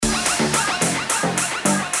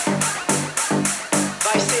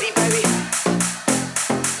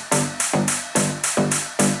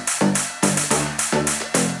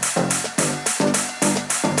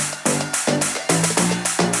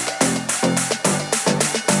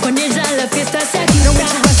No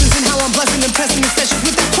interruptions in how I'm blessing and pressing the sessions.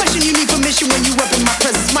 With the question, you need permission when you up in my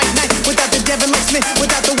presence. Mike Knight, without the Devin like Smith,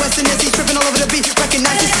 without the Western as he's tripping all over the beat.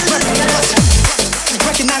 Recognize this is reference.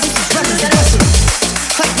 Recognize this is reference.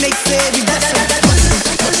 Like Nate said, we bless him.